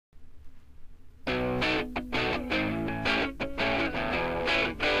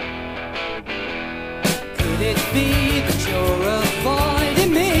be that you're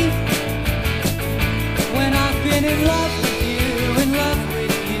avoiding me when I've been in love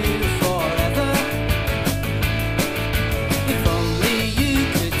with you forever. If only you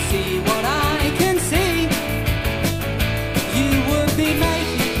could see what I can see, you would be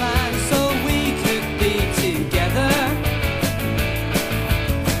making plans so we could be together.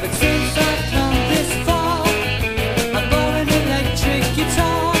 But since I've come this far, I bought an electric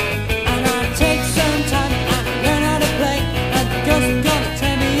guitar, and I take some time and learn how to play, and the girls are gonna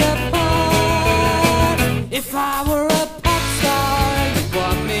tear me apart. If I were a pop star, you'd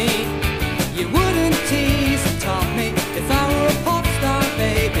want me, you wouldn't tease and taunt me. If I were a pop star,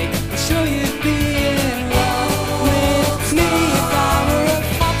 baby, I'm sure you'd be in love with me. If I were a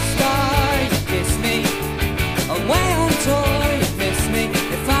pop star, you'd kiss me away on tour, you'd miss me.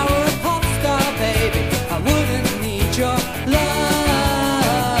 If I were a pop star, baby, I wouldn't need your love.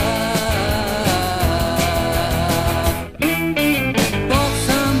 Bought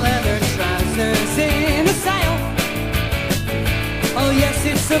some leather trousers in a sale. Oh yes,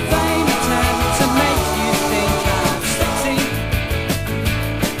 it's a vain attempt to make you think I'm sexy.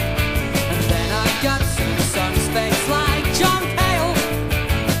 And then I got some sun specs like John Cale,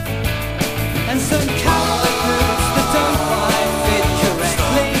 and some cowboy boots that don't quite fit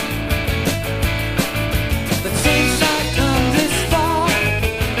correctly. But since I've come this far,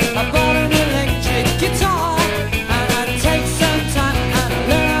 I bought an electric guitar, and I take some time and I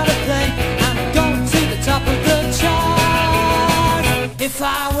learn how to play, and I go to the top of the chart. If I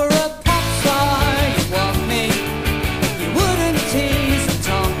were a pop star, you'd want me, you wouldn't tease and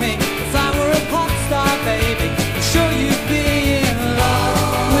taunt me. If I were a pop star, baby, I'm sure you'd be in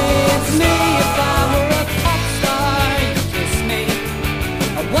love with me. If I were a pop star, you'd kiss me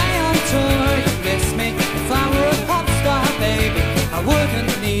away on tour, you'd miss me. If I were a pop star, baby, I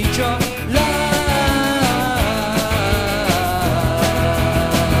wouldn't need your love.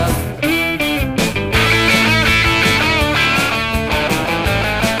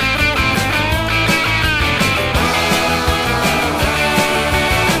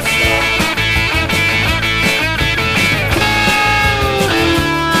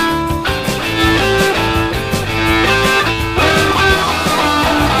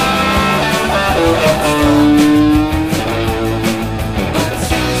 But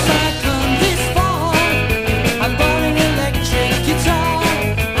since I've come this far, I bought an electric guitar,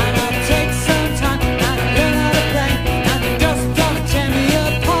 and I take some time and I learn how to play, and the girls are gonna tear me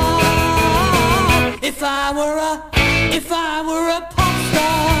apart. If I were a